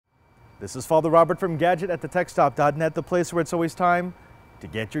This is Father Robert from gadget@thetechstop.net, the place where it's always time to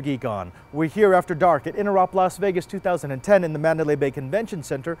get your geek on. We're here after dark at Interop Las Vegas 2010 in the Mandalay Bay Convention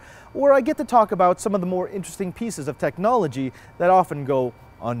Center, where I get to talk about some of the more interesting pieces of technology that often go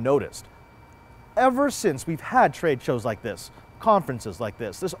unnoticed. Ever since we've had trade shows like this, conferences like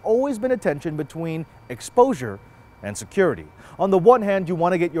this, there's always been a tension between exposure and security. On the one hand, you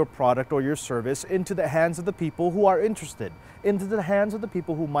want to get your product or your service into the hands of the people who are interested, into the hands of the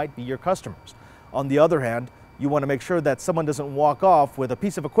people who might be your customers. On the other hand, you want to make sure that someone doesn't walk off with a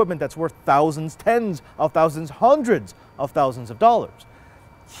piece of equipment that's worth thousands, tens of thousands, hundreds of thousands of dollars.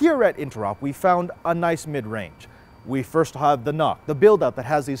 Here at Interop, we found a nice mid-range. We first have the NOC, the build-out that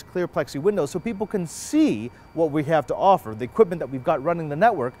has these clear plexi windows so people can see what we have to offer, the equipment that we've got running the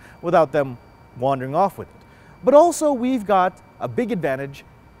network, without them wandering off with it. But also we've got a big advantage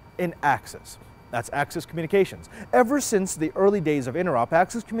in access. That's access communications. Ever since the early days of Interop,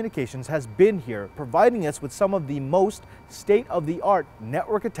 access communications has been here providing us with some of the most state-of-the-art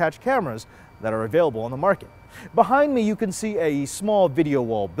network-attached cameras that are available on the market. Behind me you can see a small video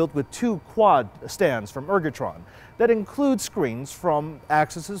wall built with two quad stands from Ergotron that include screens from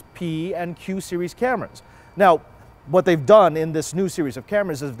Axis's P and Q series cameras. Now, what they've done in this new series of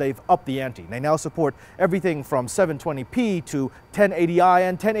cameras is they've upped the ante. They now support everything from 720p to 1080i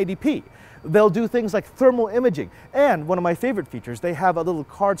and 1080p. They'll do things like thermal imaging, and one of my favorite features, they have a little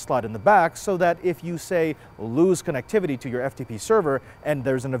card slot in the back so that if you, say, lose connectivity to your FTP server and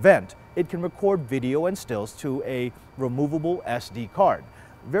there's an event, it can record video and stills to a removable SD card.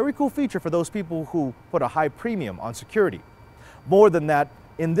 Very cool feature for those people who put a high premium on security. More than that,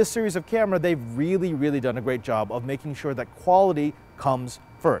 in this series of camera, they've really done a great job of making sure that quality comes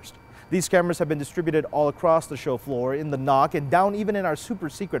first. These cameras have been distributed all across the show floor, in the NOC, and down even in our super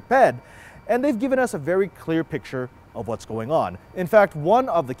secret PED, and they've given us a very clear picture of what's going on. In fact, one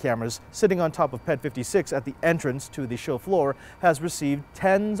of the cameras sitting on top of PED 56 at the entrance to the show floor has received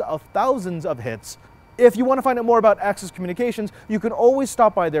tens of thousands of hits. If you want to find out more about Axis Communications, you can always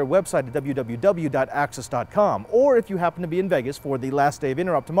stop by their website at www.axis.com, or if you happen to be in Vegas for the last day of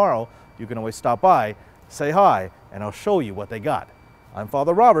Interop tomorrow, you can always stop by, say hi, and I'll show you what they got. I'm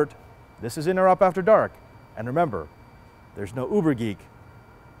Father Robert. This is Interop After Dark, and remember, there's no Uber Geek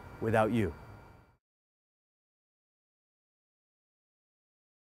without you.